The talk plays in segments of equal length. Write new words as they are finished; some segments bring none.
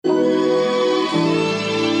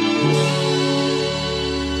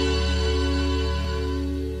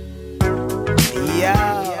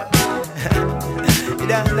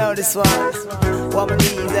this one. Woman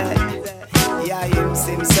easy. Yeah, him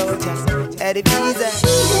sim soldier. Eddie Beezy.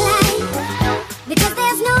 Because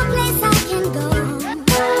there's no place I can go.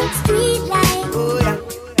 Street life. Oh yeah.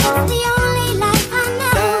 It's the only life I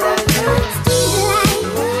know. Street life.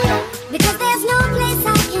 Oh yeah. Because there's no place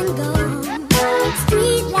I can go.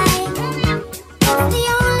 Street life. It's the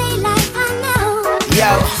only life I know. Yo,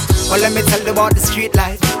 well let me tell you about the street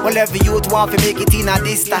life. Well every youth want to make it in a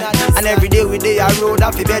this time. And every day we day a road, I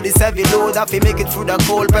fi bear this heavy load, I fi make it through the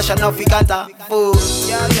cold pressure, now fi can't afford.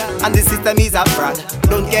 And the system is a fraud.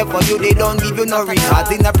 Don't care for you, they don't give you no regards.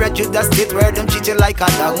 In a prejudice state where them treat you like a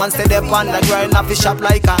dog. Man stay there on the ground, I fi shop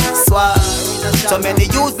like a swag. So many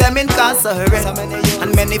youth them incarcerated,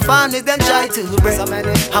 and many families them try to break.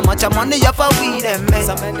 How much money you for we them make?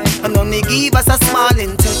 And only give us a small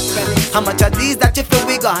intake. How much of these that you feel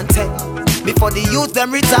we gon' take? Before the youth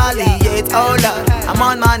them retaliate. Oh Lord, I'm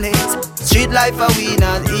on my knees. Street life for we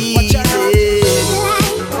not easy.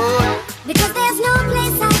 Because there's no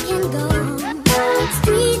place I can go.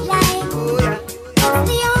 Street life. It's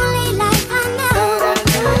the only life I know.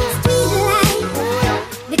 Street life.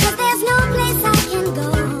 Because there's no place I can go.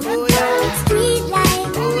 Street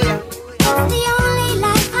life. It's the only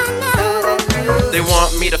life I know. They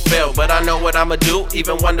want me to fail, but I know what I'ma do.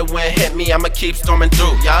 Even wonder when it hit me, I'ma keep storming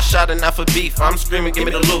through. Y'all shouting out for beef, I'm screaming, give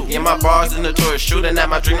me the loot. Yeah, my bars in the tourist, shooting at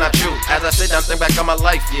my dream, not you. As I sit down, think back on my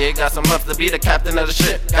life, yeah, got some months to be the captain of the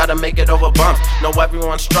ship. Gotta make it over bumps, know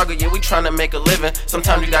everyone struggle, yeah, we tryna make a living.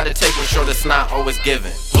 Sometimes you gotta take one, sure that's not always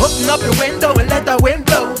given. Open up your window and let the wind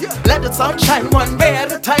blow. Let the sun shine one way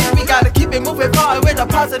at a time. We gotta keep it moving forward with a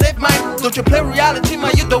positive mind. Don't you play reality,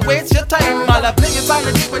 man, you don't waste your time. All I play is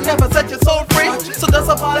vanity, but never set your soul free. So that's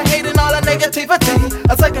all the hate and all the negativity.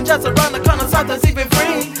 A second chance around the corner.